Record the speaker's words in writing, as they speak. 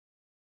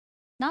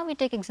Now we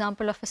take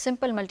example of a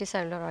simple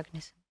multicellular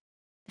organism.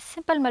 The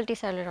simple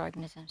multicellular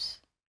organisms,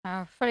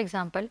 for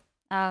example,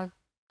 a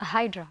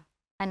hydra,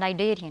 a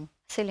cnidarian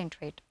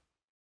cylindrate.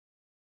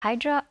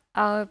 Hydra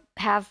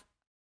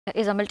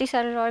is a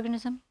multicellular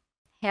organism,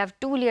 have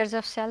two layers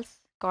of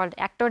cells called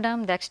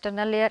ectoderm, the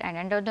external layer, and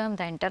endoderm,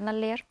 the internal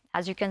layer,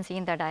 as you can see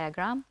in the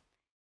diagram.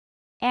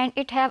 And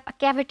it have a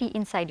cavity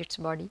inside its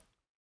body,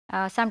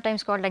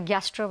 sometimes called a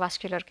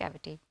gastrovascular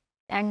cavity.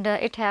 And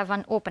it have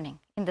an opening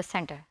in the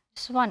center,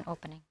 just one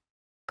opening.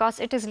 Because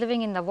it is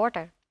living in the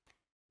water,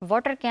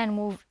 water can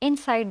move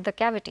inside the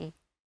cavity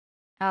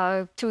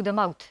through the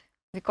mouth.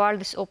 We call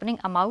this opening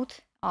a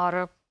mouth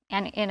or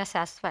an anus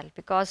as well,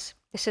 because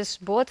this is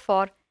both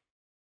for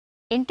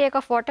intake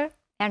of water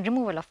and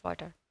removal of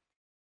water.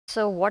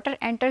 So water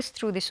enters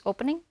through this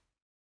opening,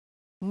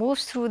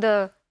 moves through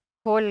the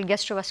whole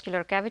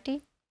gastrovascular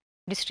cavity,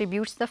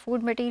 distributes the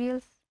food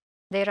materials.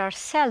 There are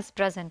cells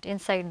present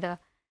inside the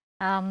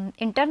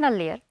internal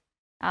layer,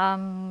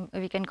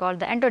 we can call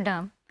the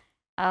endoderm,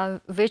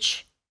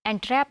 which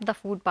entrap the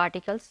food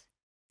particles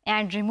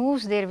and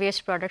removes their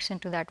waste products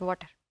into that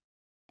water.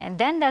 And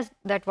then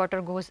that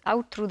water goes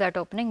out through that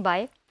opening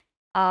by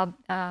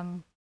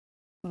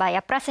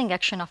a pressing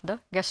action of the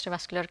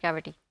gastrovascular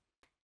cavity.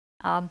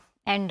 And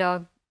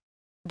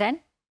then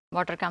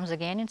water comes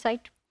again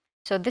inside.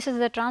 So this is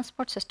the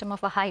transport system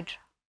of a hydra.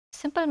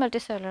 Simple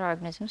multicellular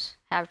organisms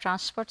have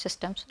transport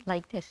systems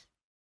like this.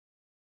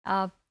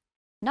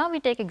 Now we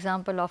take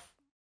example of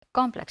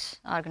complex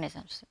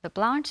organisms, the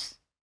plants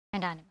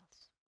and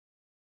animals.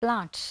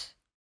 Plants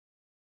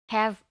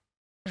have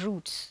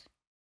roots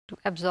to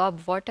absorb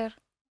water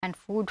and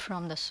food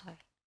from the soil.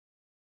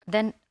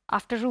 Then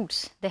after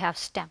roots, they have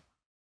stem,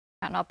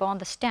 and upon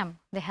the stem,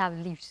 they have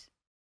leaves.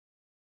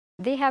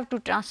 They have to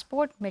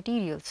transport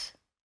materials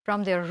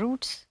from their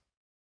roots,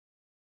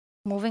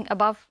 moving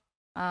above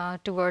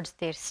towards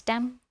their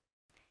stem,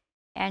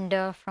 and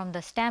from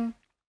the stem,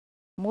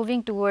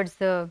 moving towards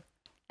the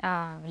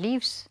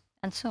leaves,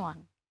 and so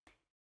on.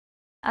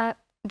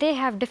 They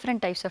have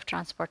different types of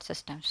transport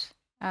systems.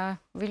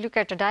 We look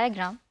at a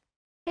diagram.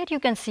 Here you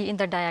can see in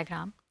the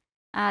diagram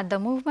the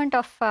movement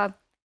of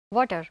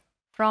water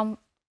from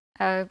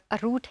a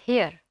root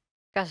hair,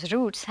 because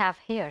roots have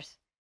hairs,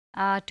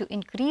 to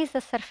increase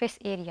the surface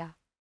area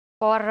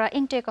for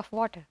intake of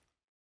water.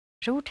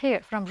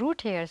 From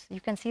root hairs,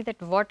 you can see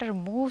that water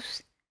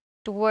moves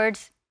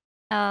towards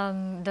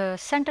the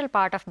central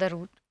part of the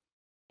root,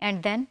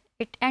 and then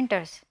it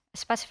enters a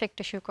specific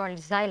tissue called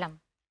xylem,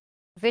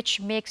 which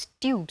makes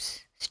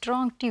tubes,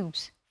 strong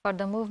tubes for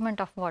the movement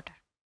of water.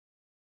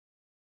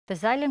 The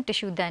xylem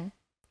tissue then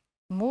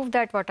move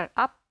that water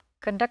up,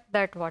 conduct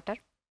that water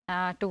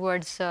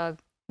towards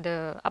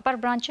the upper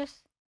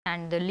branches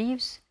and the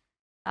leaves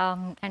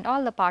and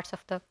all the parts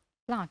of the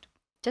plant.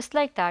 Just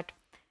like that,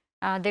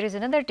 there is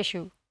another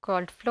tissue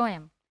called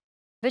phloem,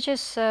 which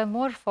is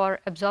more for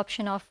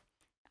absorption of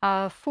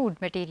food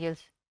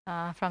materials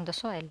from the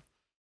soil,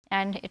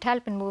 and it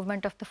helps in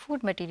movement of the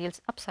food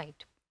materials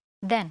upside.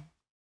 Then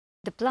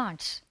the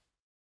plants,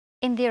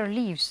 in their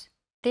leaves,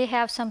 they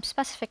have some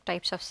specific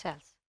types of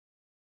cells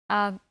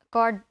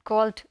called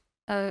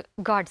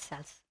guard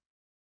cells,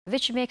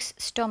 which makes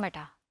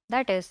stomata.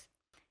 That is,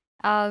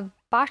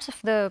 parts of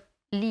the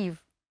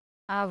leaf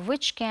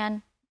which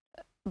can,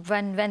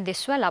 when they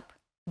swell up,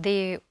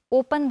 they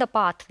open the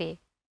pathway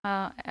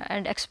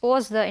and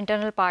expose the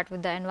internal part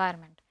with the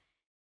environment.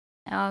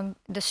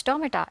 The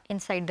stomata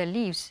inside the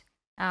leaves,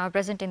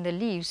 present in the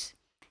leaves,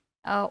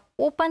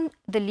 open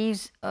the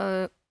leaves,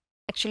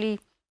 actually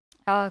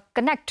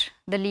connect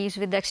the leaves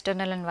with the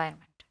external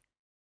environment.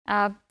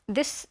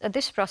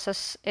 This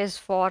process is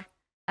for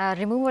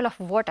removal of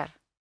water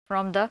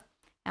from the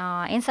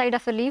inside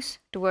of the leaves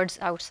towards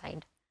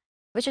outside,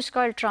 which is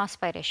called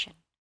transpiration.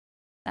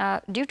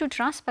 Due to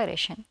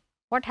transpiration,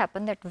 what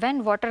happens that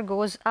when water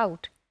goes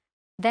out,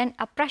 then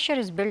a pressure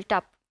is built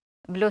up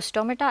below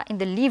stomata in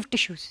the leaf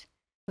tissues,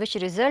 which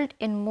result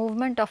in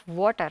movement of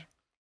water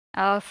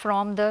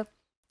from the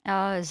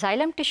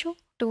xylem tissue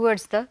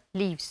towards the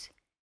leaves.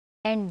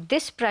 And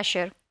this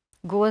pressure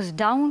goes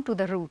down to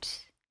the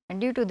roots.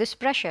 And due to this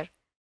pressure,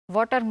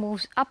 water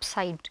moves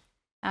upside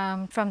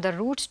from the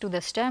roots to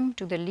the stem,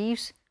 to the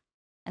leaves,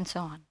 and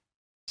so on.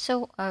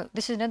 So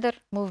this is another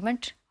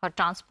movement or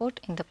transport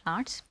in the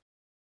plants.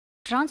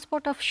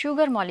 Transport of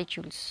sugar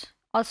molecules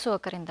also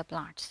occur in the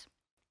plants.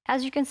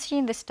 As you can see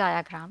in this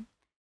diagram,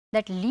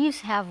 that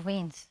leaves have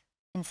veins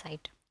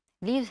inside.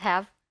 Leaves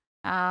have,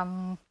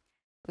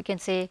 we can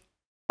say,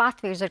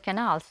 pathways or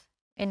canals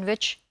in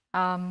which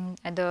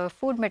the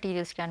food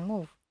materials can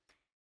move.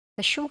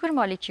 The sugar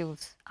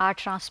molecules are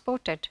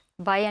transported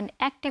by an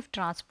active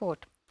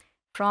transport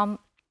from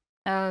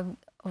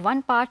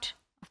one part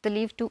of the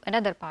leaf to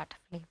another part of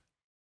the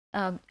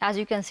leaf. As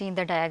you can see in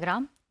the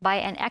diagram, by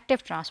an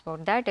active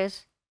transport, that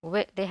is,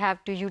 they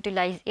have to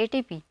utilize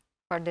ATP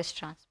for this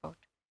transport.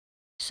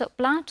 So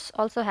plants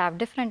also have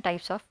different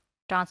types of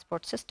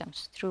transport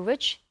systems through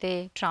which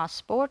they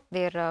transport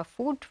their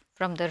food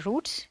from the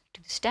roots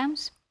to the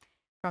stems,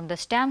 from the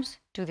stems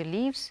to the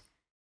leaves,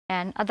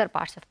 and other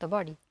parts of the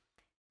body,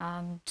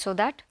 so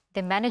that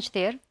they manage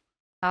their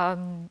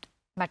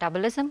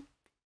metabolism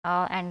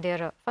and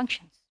their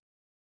functions.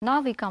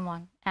 Now we come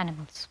on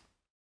animals.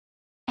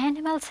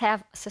 Animals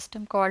have a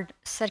system called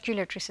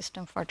circulatory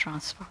system for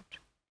transport.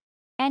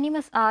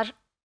 Animals are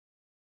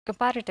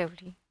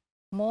comparatively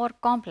more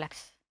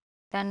complex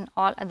than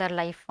all other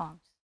life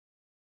forms.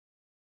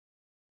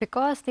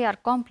 Because they are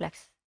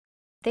complex,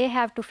 they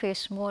have to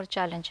face more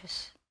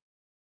challenges.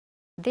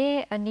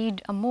 They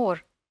need a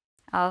more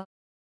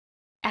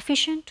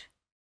efficient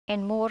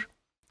and more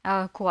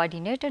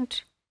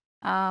coordinated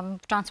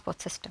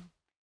transport system.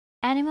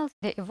 Animals,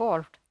 they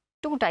evolved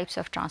two types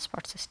of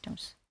transport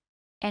systems,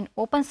 an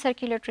open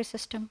circulatory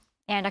system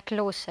and a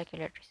closed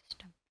circulatory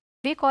system.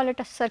 We call it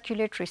a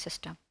circulatory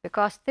system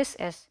because this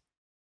is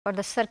for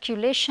the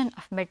circulation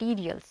of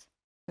materials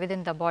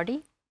within the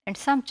body, and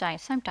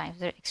sometimes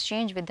the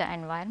exchange with the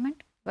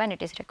environment when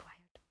it is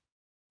required.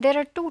 There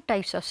are two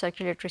types of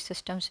circulatory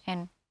systems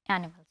in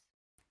animals,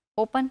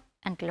 open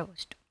and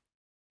closed.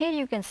 Here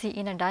you can see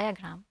in a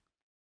diagram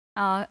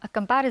a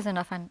comparison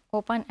of an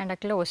open and a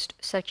closed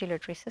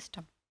circulatory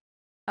system.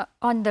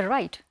 On the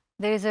right,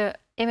 there is an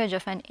image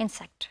of an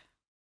insect,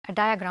 a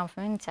diagram of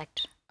an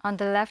insect. On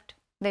the left,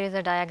 there is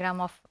a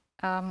diagram of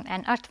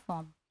an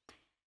earthworm.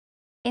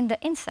 In the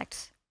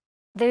insects,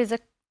 there is an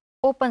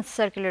open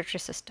circulatory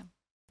system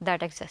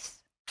that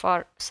exists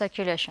for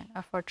circulation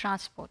or for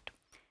transport.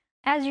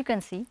 As you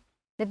can see,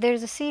 that there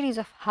is a series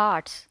of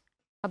hearts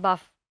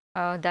above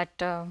in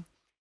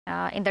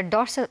the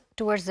dorsal,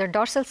 towards the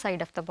dorsal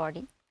side of the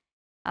body.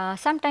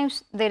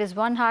 Sometimes there is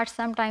one heart,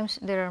 sometimes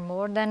there are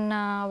more than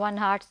one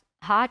heart.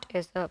 Heart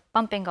is the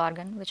pumping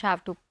organ which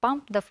have to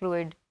pump the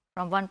fluid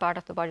from one part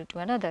of the body to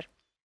another.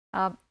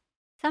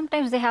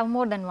 Sometimes they have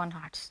more than one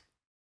heart,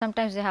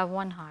 sometimes they have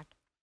one heart.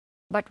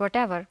 But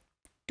whatever,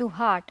 to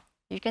heart,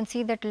 you can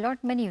see that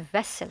lot many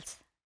vessels,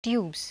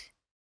 tubes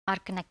are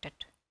connected.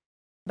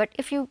 But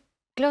if you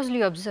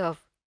closely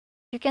observe,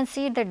 you can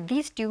see that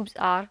these tubes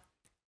are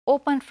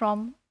open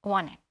from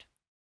one end.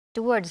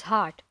 Towards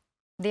heart,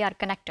 they are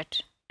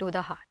connected to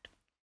the heart,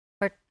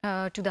 but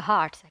to the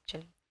hearts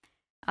actually.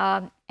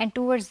 And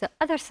towards the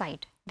other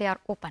side, they are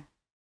open.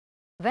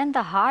 When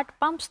the heart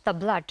pumps the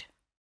blood,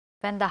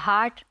 when the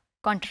heart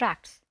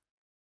contracts,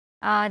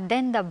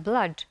 then the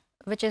blood,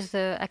 which is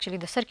actually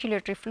the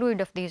circulatory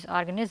fluid of these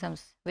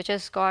organisms, which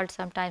is called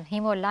sometimes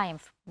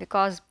hemolymph,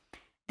 because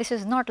this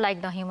is not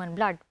like the human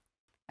blood.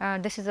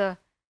 This is a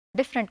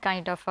different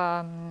kind of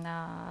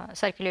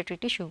circulatory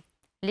tissue,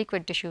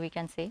 liquid tissue we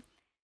can say.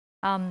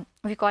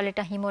 We call it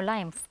a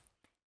hemolymph.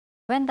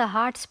 When the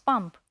hearts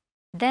pump,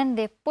 then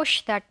they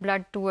push that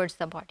blood towards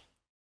the body.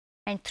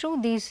 And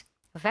through these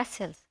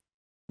vessels,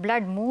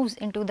 blood moves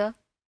into the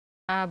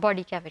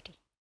body cavity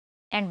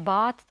and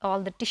bathes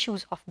all the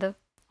tissues of the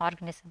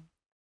organism.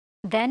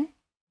 Then,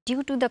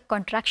 due to the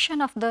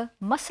contraction of the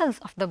muscles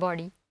of the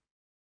body,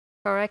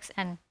 thorax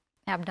and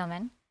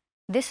abdomen,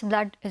 this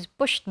blood is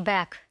pushed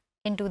back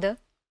into the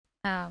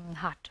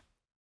heart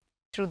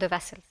through the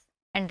vessels,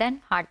 and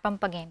then heart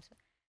pump again.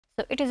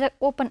 So it is an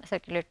open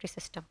circulatory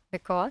system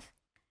because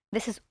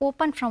this is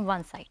open from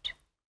one side.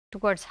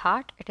 Towards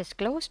heart it is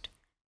closed,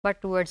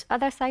 but towards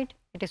other side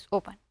it is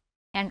open,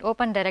 and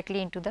open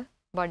directly into the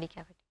body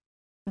cavity.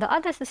 The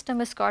other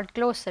system is called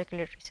closed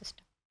circulatory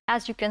system.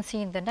 As you can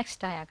see in the next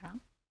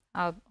diagram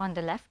on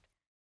the left,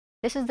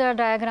 this is the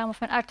diagram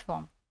of an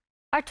earthworm.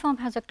 Earthworm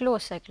has a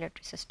closed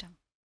circulatory system.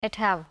 It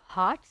have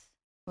hearts,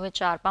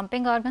 which are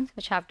pumping organs,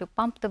 which have to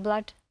pump the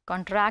blood,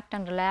 contract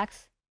and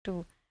relax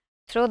to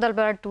throw the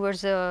blood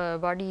towards the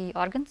body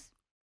organs.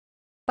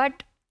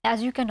 But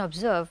as you can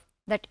observe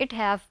that it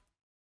have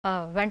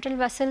a ventral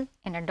vessel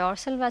and a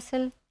dorsal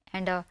vessel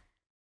and a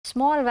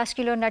small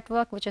vascular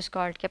network which is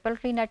called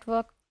capillary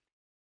network.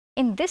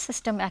 In this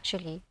system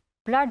actually,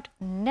 blood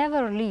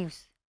never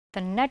leaves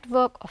the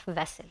network of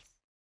vessels.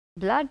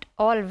 Blood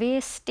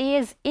always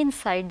stays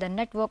inside the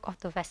network of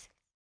the vessels.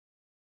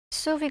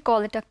 So we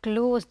call it a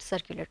closed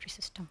circulatory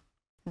system.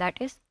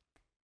 That is,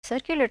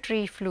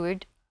 circulatory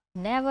fluid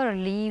never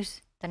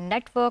leaves the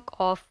network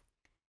of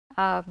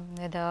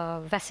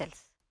the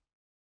vessels,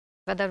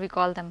 whether we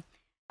call them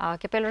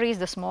capillaries,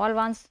 the small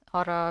ones,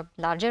 or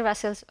larger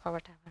vessels or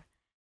whatever,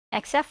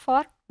 except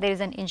for there is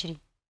an injury.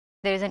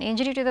 There is an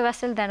injury to the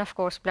vessel, then of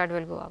course blood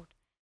will go out.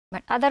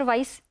 But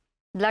otherwise,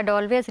 blood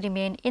always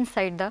remain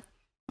inside the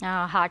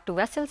heart to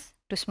vessels,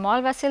 to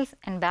small vessels,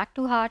 and back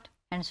to heart,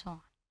 and so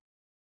on.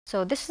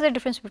 So this is the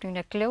difference between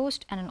a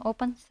closed and an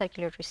open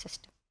circulatory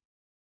system.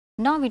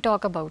 Now we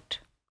talk about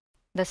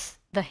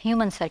the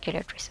human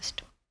circulatory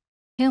system.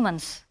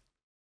 Humans,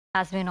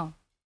 as we know,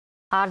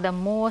 are the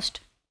most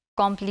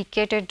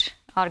complicated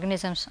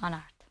organisms on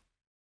earth,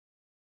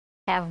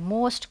 have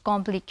most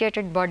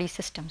complicated body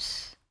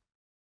systems,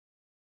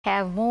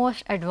 have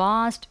most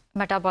advanced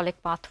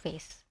metabolic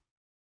pathways.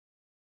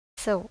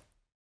 So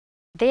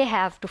they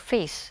have to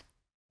face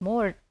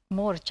more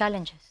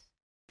challenges.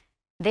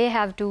 They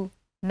have to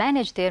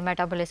manage their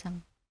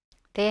metabolism.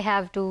 They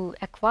have to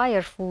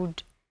acquire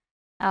food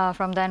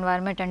from the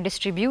environment and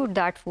distribute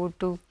that food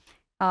to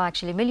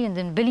actually millions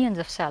and billions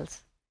of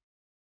cells,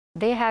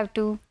 they have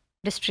to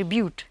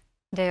distribute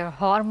their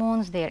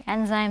hormones, their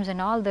enzymes,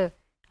 and all the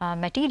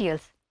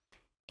materials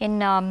in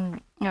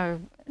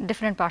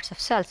different parts of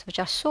cells, which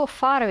are so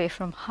far away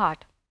from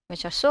heart,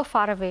 which are so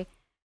far away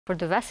for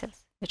the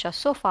vessels, which are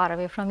so far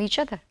away from each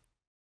other.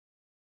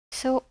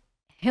 So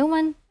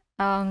human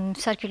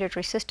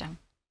circulatory system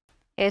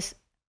is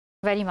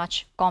very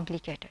much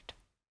complicated.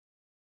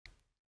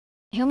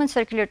 Human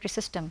circulatory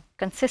system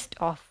consists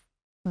of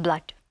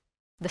blood,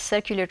 the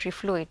circulatory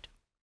fluid.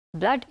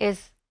 Blood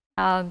is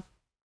a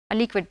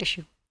liquid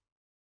tissue.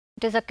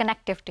 It is a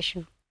connective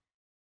tissue,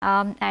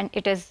 and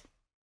it is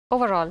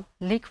overall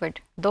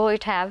liquid, though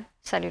it have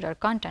cellular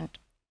content.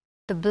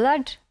 The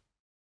blood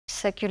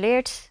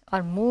circulates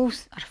or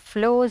moves or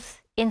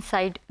flows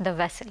inside the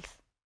vessels,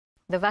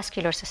 the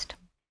vascular system.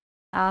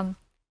 The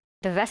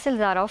vessels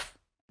are of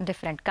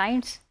different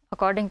kinds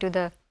according to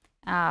the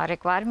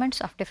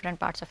requirements of different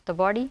parts of the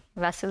body.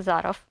 Vessels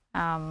are of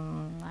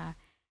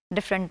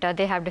different,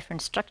 they have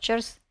different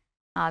structures.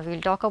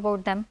 We'll talk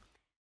about them.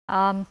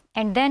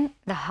 And then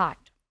the heart,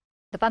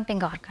 the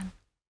pumping organ.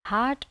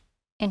 Heart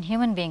in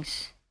human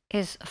beings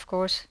is, of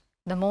course,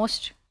 the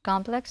most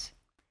complex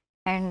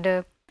and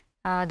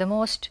the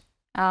most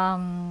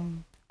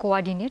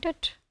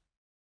coordinated.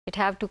 It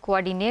have to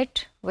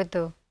coordinate with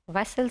the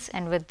vessels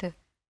and with the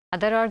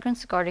other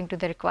organs according to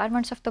the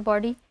requirements of the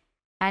body,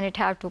 and it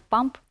have to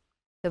pump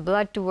the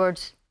blood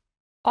towards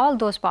all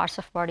those parts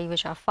of body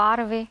which are far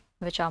away,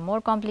 which are more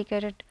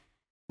complicated.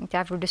 It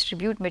have to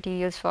distribute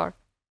materials for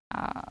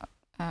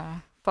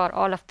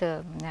all of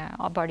the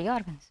body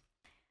organs.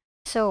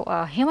 So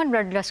human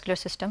blood vascular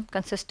system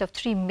consists of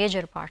three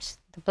major parts: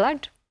 the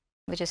blood,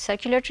 which is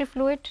circulatory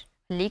fluid,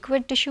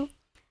 liquid tissue,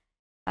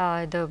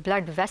 the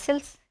blood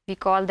vessels, we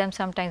call them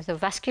sometimes the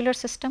vascular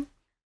system,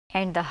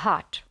 and the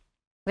heart,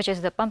 which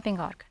is the pumping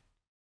organ.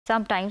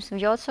 Sometimes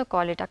we also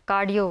call it a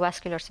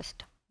cardiovascular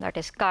system. That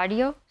is,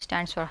 cardio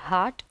stands for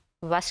heart,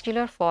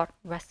 vascular for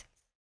vessels.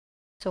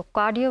 So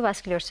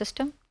cardiovascular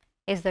system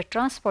is the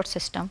transport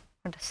system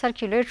or the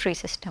circulatory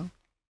system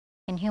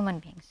in human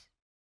beings.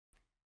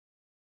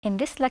 In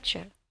this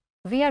lecture,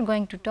 we are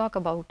going to talk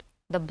about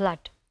the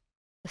blood,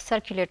 the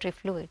circulatory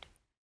fluid,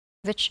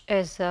 which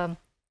is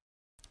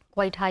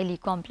quite highly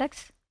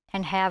complex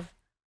and have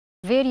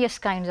various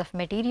kinds of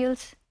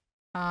materials,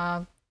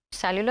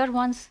 cellular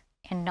ones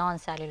and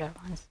non-cellular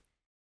ones.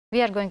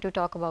 We are going to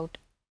talk about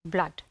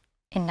blood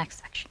in next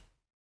section.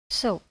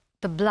 So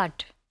the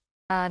blood,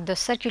 the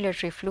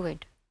circulatory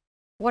fluid.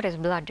 What is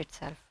blood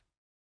itself?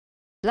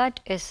 Blood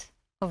is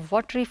a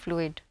watery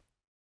fluid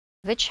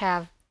which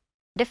have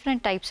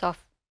different types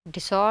of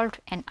dissolved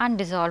and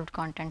undissolved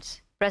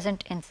contents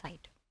present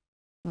inside.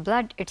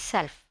 Blood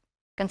itself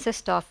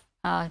consists of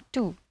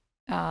two.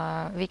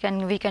 We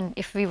can,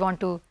 if we want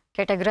to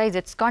categorize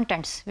its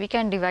contents, we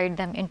can divide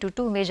them into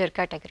two major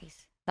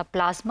categories: the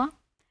plasma,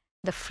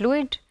 the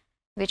fluid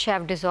which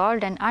have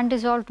dissolved and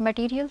undissolved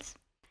materials,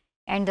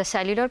 and the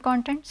cellular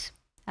contents,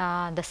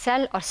 the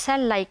cell or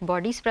cell-like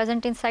bodies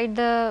present inside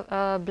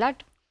the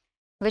blood,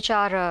 which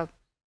are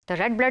the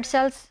red blood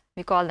cells.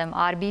 We call them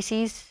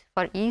RBCs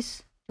for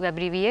ease to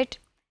abbreviate,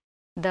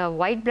 the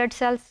white blood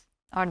cells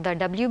or the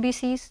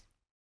WBCs,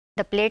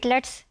 the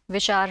platelets,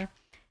 which are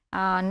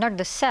not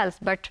the cells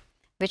but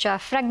which are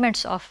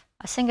fragments of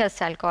a single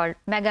cell called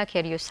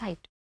megakaryocyte.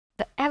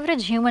 The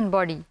average human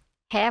body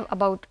have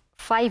about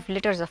 5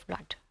 liters of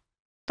blood,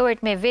 though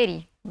it may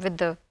vary with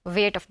the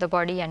weight of the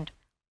body and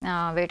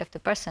weight of the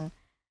person.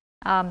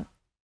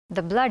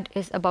 The blood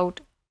is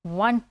about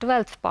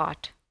 1/12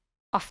 part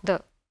of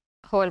the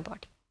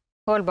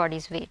whole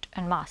body's weight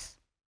and mass.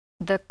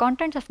 The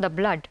contents of the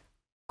blood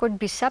could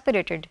be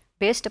separated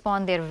based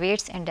upon their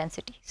weights and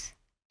densities.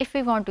 If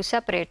we want to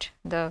separate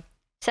the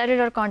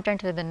cellular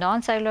contents with the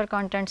non-cellular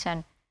contents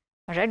and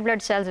red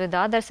blood cells with the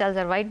other cells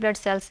or white blood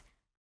cells,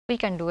 we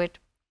can do it.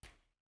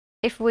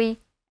 If we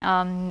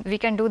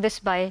can do this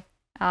by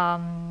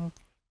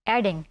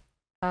adding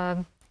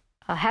a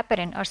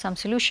heparin or some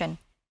solution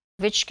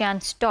which can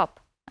stop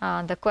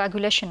the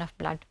coagulation of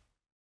blood.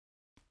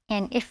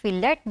 And if we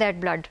let that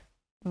blood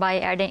by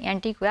adding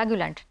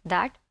anticoagulant,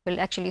 that will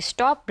actually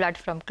stop blood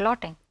from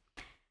clotting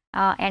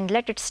and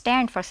let it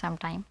stand for some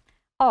time,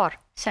 or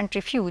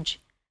centrifuge,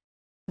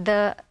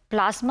 the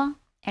plasma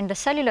and the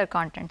cellular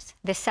contents,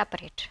 they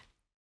separate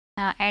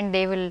and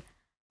they will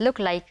look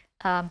like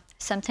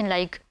something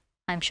like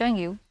I'm showing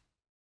you.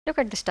 Look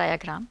at this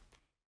diagram.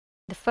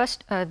 The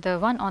first, the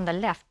one on the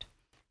left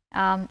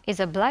is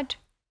a blood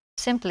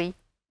simply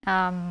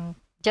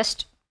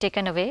just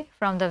taken away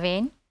from the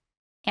vein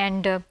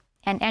and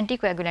an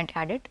anticoagulant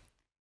added.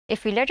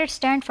 If we let it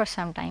stand for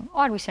some time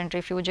or we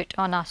centrifuge it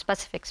on a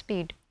specific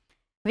speed,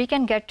 we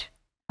can get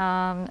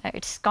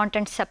its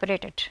contents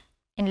separated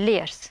in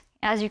layers,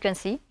 as you can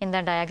see in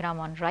the diagram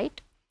on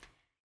right.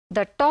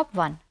 The top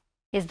one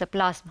is the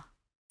plasma,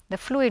 the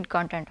fluid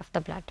content of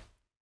the blood.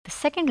 The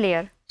second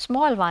layer,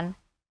 small one,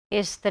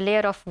 is the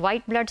layer of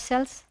white blood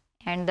cells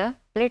and the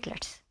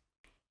platelets.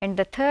 And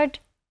the third,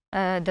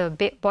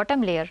 the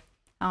bottom layer,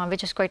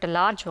 which is quite a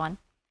large one,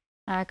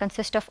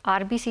 consist of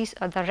RBCs,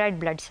 or the red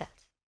blood cells.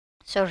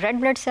 So red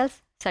blood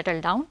cells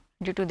settle down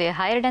due to their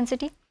higher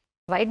density,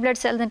 white blood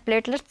cells and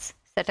platelets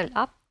settle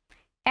up,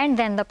 and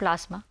then the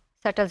plasma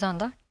settles on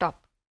the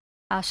top.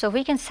 So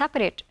we can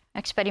separate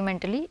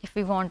experimentally if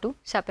we want to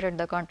separate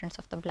the contents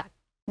of the blood.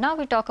 Now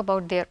we talk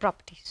about their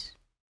properties.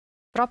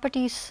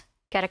 Properties,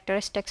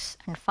 characteristics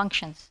and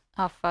functions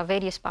of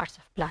various parts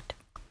of blood.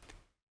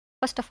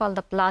 First of all,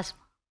 the plasma,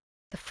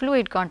 the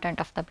fluid content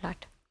of the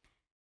blood.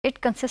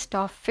 It consists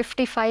of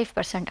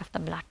 55% of the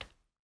blood.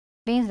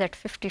 Means that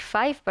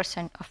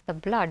 55% of the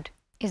blood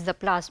is the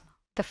plasma,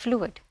 the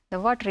fluid, the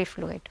watery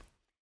fluid.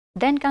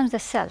 Then comes the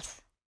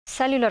cells,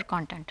 cellular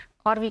content,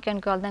 or we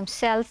can call them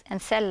cells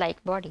and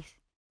cell-like bodies.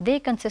 They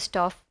consist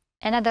of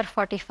another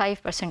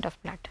 45%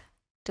 of blood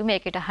to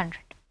make it 100.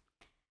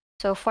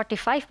 So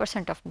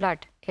 45% of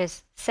blood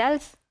is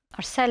cells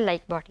or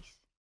cell-like bodies.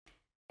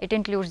 It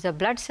includes the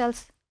blood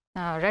cells,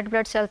 red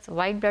blood cells,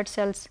 white blood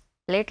cells,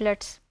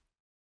 platelets.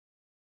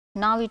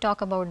 Now we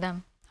talk about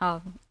them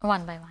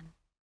one by one.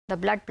 The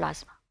blood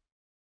plasma.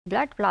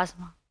 Blood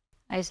plasma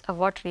is a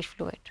watery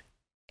fluid.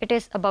 It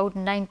is about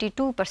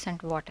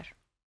 92% water.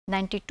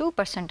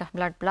 92% of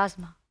blood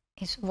plasma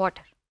is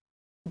water.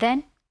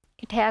 Then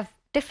it have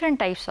different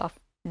types of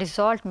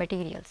dissolved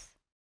materials.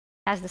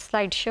 As the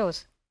slide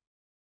shows,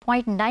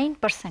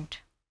 0.9%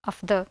 of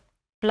the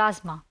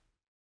plasma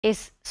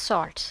is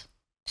salts.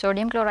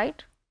 Sodium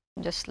chloride,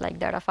 just like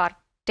that of our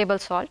table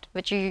salt,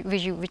 which we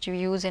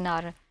use in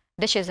our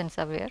dishes and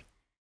somewhere.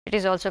 It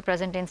is also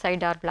present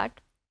inside our blood.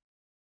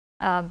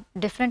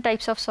 Different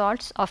types of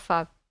salts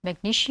of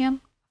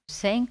magnesium,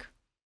 zinc,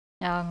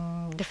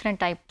 different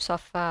types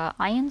of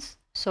ions,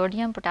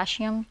 sodium,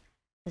 potassium,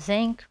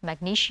 zinc,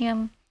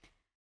 magnesium,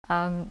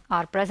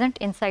 are present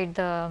inside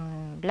the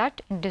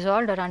blood in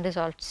dissolved or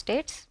undissolved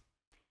states.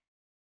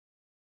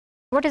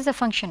 What is the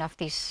function of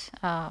these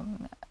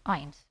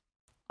ions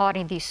or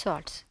in these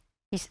salts?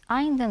 These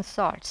ions and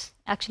salts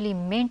actually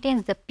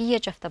maintains the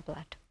pH of the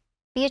blood.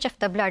 pH of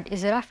the blood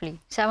is roughly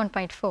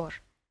 7.4,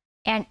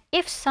 and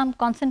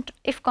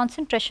if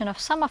concentration of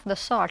some of the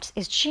salts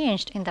is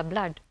changed in the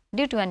blood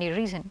due to any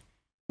reason,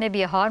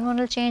 maybe a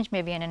hormonal change,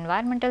 maybe an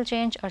environmental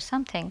change or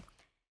something,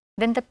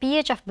 then the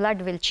pH of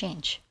blood will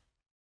change,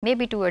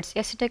 maybe towards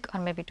acidic or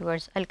maybe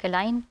towards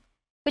alkaline,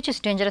 which is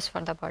dangerous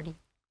for the body.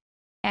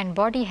 And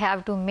body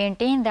have to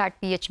maintain that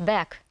pH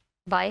back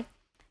by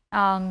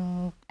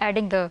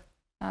adding the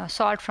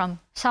salt from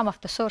some of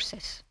the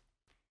sources.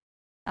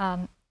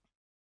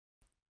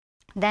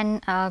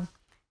 Then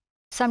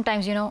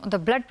sometimes, the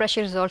blood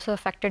pressure is also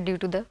affected due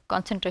to the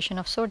concentration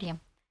of sodium.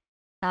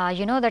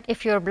 You know that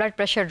if your blood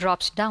pressure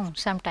drops down,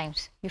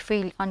 sometimes you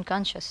feel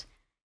unconscious,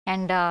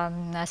 and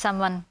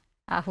someone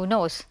who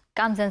knows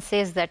comes and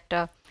says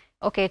that,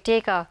 okay,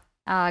 take a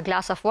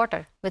glass of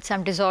water with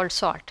some dissolved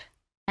salt,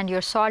 and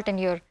your salt in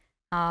your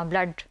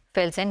blood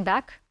fills in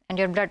back, and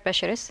your blood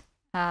pressure is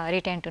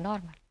retained to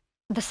normal.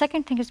 The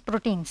second thing is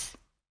proteins.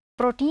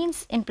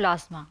 Proteins in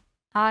plasma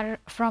are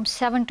from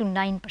 7 to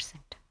 9%.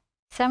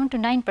 7 to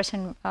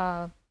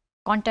 9%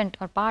 content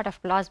or part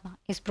of plasma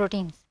is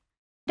proteins.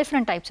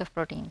 Different types of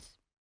proteins,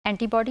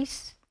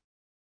 antibodies,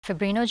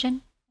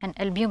 fibrinogen and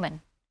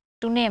albumin,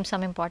 to name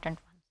some important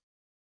ones.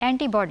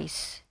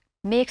 Antibodies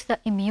makes the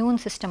immune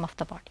system of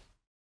the body.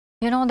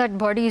 You know that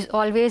body is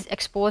always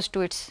exposed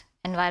to its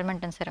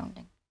environment and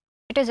surrounding.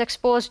 It is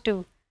exposed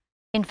to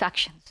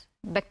infections,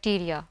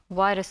 bacteria,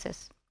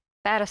 viruses,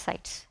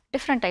 parasites,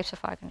 different types of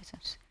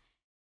organisms.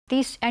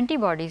 These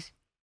antibodies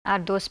are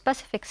those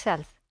specific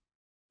cells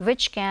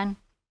which can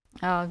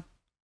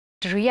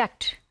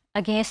react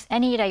against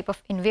any type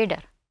of invader,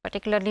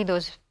 particularly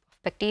those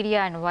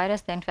bacteria and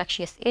virus, the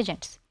infectious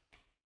agents,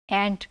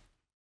 and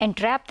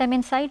entrap them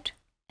inside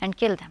and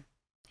kill them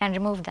and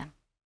remove them.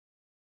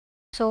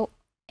 So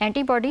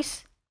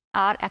antibodies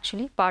are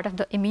actually part of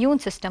the immune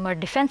system or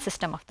defense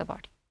system of the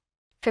body.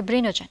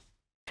 Fibrinogen.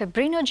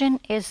 Fibrinogen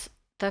is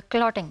the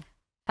clotting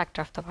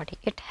factor of the body.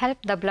 It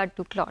helps the blood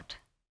to clot.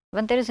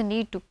 When there is a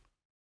need to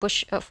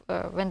push,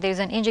 when there is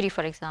an injury,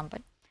 for example,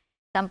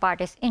 some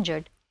part is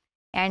injured,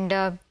 and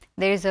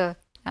there is a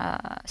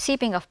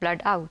seeping of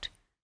blood out,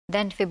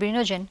 then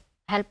fibrinogen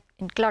help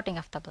in clotting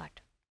of the blood.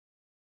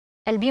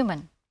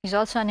 Albumin is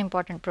also an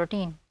important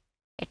protein.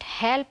 It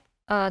helps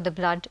the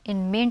blood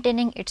in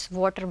maintaining its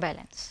water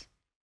balance.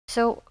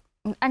 So,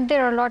 and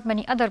there are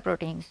many other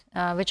proteins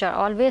which are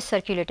always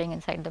circulating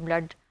inside the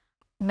blood.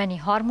 Many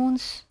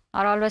hormones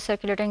are always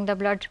circulating in the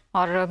blood,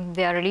 or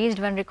they are released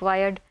when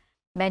required.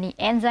 Many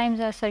enzymes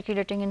are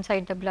circulating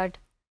inside the blood.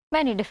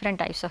 Many different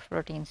types of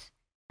proteins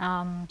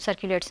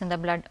circulates in the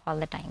blood all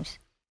the times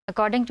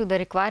according to the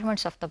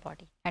requirements of the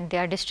body, and they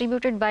are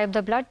distributed by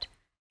the blood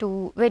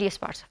to various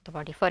parts of the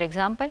body. For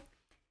example,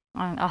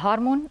 a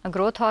hormone, a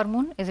growth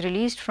hormone, is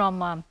released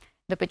from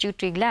the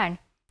pituitary gland,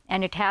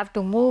 and it have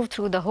to move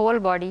through the whole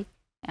body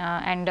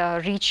and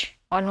reach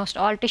almost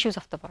all tissues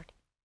of the body,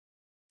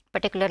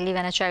 particularly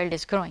when a child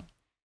is growing.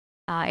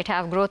 It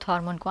have growth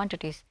hormone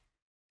quantities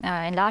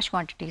in large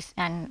quantities,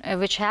 and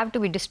which have to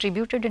be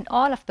distributed in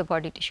all of the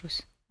body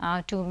tissues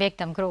to make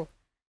them grow.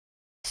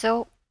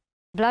 So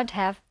blood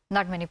have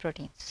not many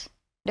proteins,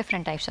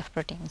 different types of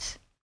proteins.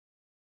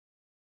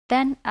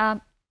 Then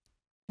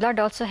blood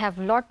also have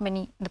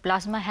the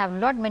plasma have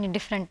lot many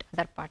different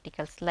other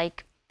particles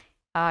like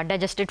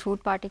digested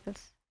food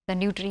particles, the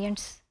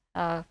nutrients.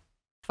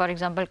 For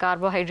example,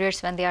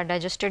 carbohydrates, when they are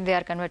digested, they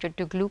are converted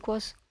to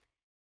glucose.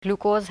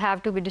 Glucose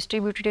have to be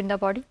distributed in the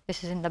body.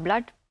 This is in the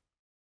blood.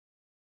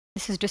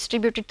 This is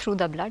distributed through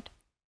the blood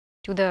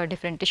to the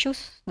different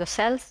tissues, the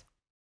cells.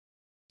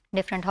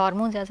 Different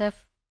hormones, as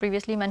I've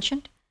previously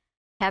mentioned,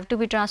 have to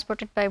be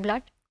transported by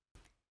blood.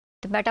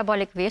 The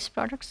metabolic waste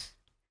products,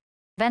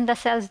 when the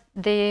cells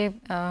they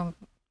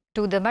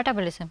do the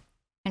metabolism,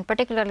 and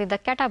particularly the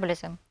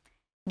catabolism,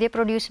 they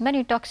produce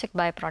many toxic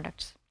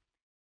byproducts.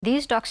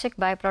 These toxic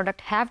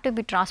byproducts have to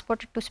be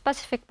transported to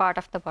specific part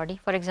of the body,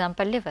 for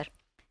example liver,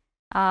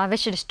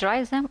 which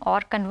destroys them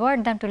or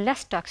convert them to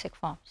less toxic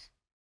forms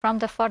from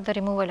the further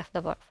removal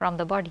of from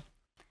the body.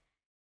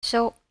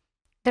 So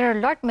there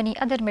are many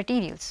other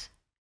materials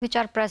which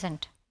are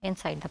present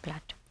inside the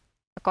blood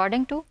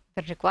according to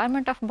the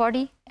requirement of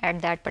body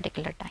at that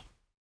particular time.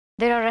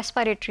 There are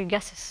respiratory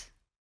gases.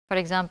 For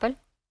example,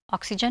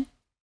 oxygen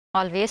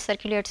always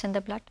circulates in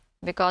the blood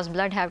because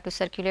blood have to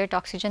circulate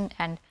oxygen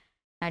and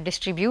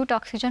distribute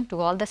oxygen to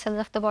all the cells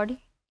of the body,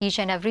 each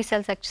and every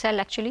cell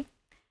actually,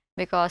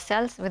 because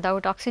cells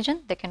without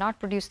oxygen, they cannot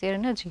produce their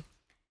energy,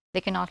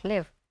 they cannot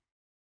live.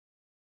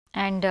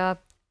 And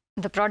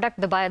the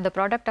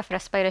product of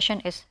respiration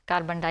is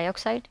carbon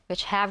dioxide,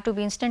 which have to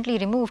be instantly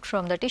removed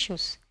from the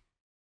tissues.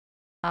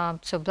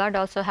 So blood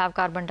also have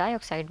carbon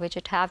dioxide, which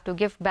it have to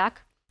give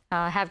back,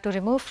 have to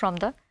remove from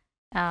the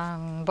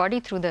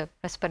body through the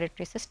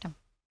respiratory system.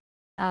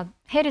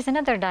 Here is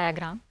another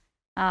diagram,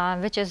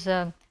 which is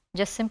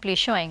just simply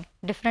showing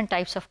different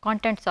types of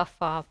contents of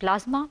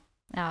plasma,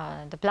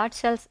 the blood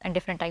cells and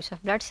different types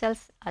of blood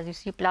cells. As you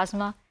see,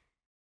 plasma,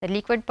 the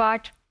liquid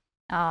part,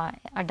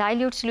 a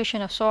dilute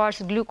solution of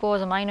salts,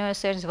 glucose, amino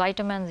acids,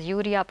 vitamins,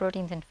 urea,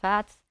 proteins and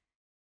fats.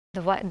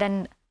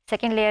 Then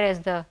second layer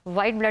is the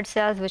white blood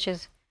cells, which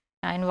is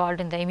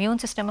involved in the immune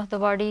system of the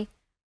body.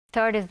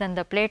 Third is then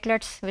the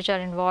platelets, which are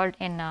involved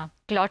in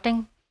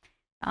clotting.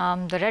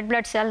 The red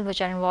blood cells, which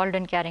are involved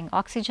in carrying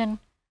oxygen.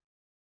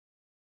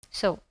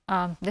 So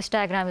this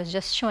diagram is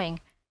just showing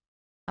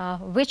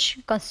which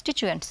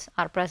constituents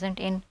are present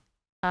in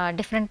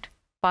different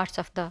parts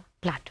of the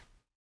blood.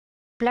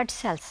 Blood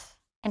cells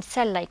and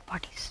cell-like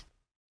bodies.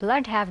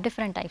 Blood have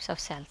different types of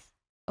cells.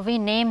 We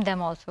name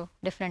them also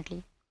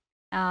differently.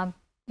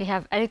 We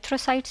have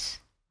erythrocytes,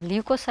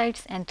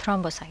 leukocytes and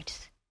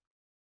thrombocytes.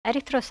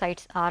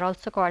 Erythrocytes are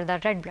also called the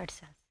red blood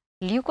cells.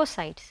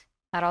 Leukocytes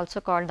are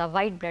also called the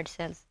white blood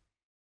cells.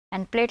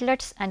 And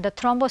platelets and the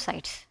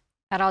thrombocytes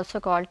are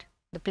also called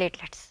the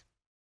platelets,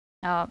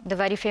 the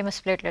very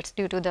famous platelets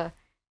due to the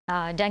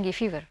dengue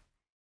fever.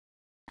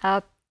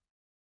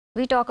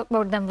 We talk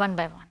about them one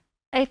by one.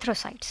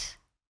 Erythrocytes,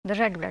 the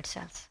red blood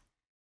cells,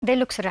 they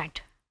look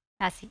red,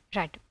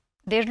 red.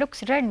 They look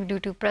red due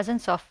to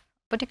presence of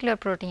particular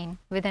protein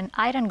with an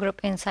iron group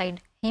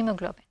inside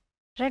hemoglobin.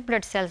 Red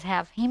blood cells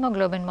have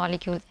hemoglobin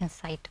molecules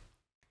inside.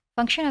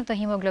 Function of the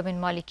hemoglobin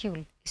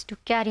molecule is to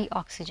carry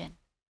oxygen.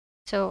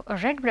 So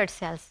red blood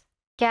cells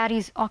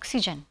carries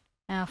oxygen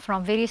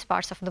from various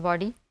parts of the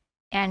body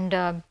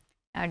and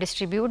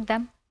distribute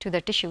them to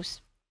the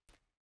tissues.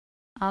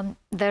 The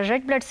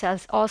red blood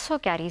cells also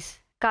carries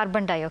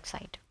carbon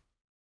dioxide.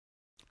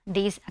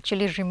 These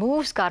actually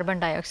removes carbon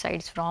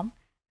dioxide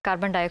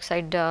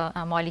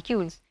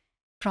molecules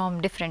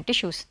from different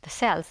tissues, the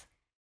cells,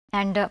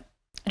 and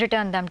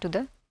return them to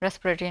the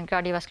respiratory and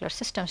cardiovascular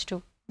systems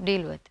to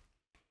deal with.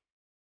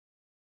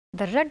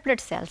 The red blood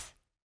cells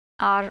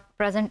are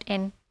present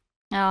in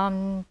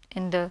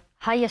the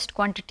highest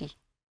quantity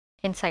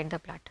inside the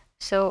blood.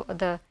 So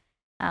the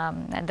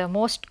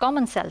most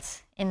common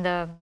cells in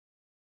the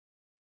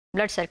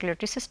blood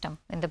circulatory system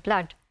in the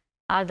blood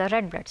are the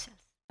red blood cells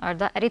or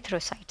the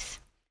erythrocytes.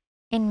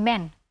 In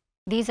men,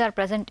 these are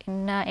present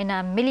in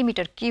a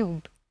millimeter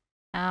cube.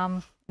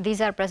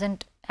 These are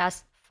present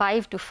as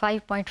 5 to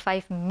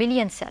 5.5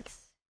 million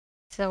cells.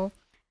 So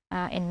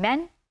in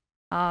men,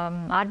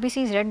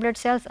 RBC's red blood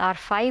cells are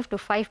 5 to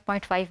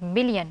 5.5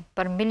 million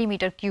per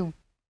millimeter cube.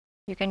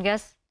 You can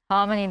guess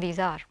how many these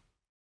are.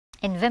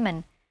 In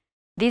women,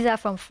 these are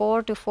from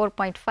 4 to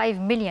 4.5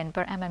 million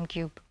per mm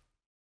cube.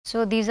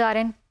 So these are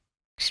in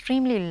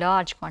extremely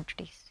large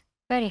quantities,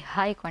 very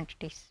high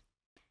quantities.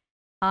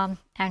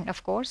 And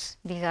of course,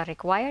 these are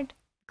required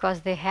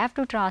because they have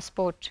to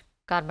transport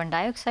carbon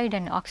dioxide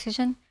and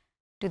oxygen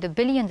to the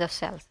billions of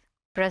cells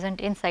present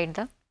inside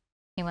the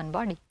human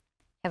body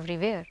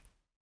everywhere.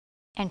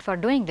 And for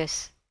doing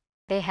this,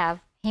 they have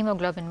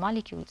hemoglobin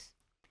molecules.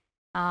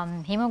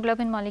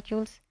 Hemoglobin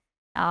molecules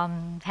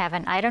have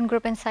an iron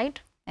group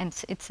inside, and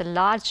it's a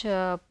large.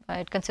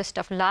 It consists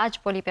of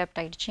large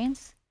polypeptide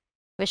chains,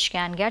 which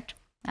can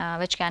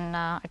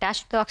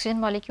attach to the oxygen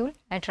molecule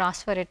and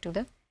transfer it to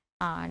the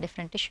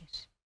different tissues.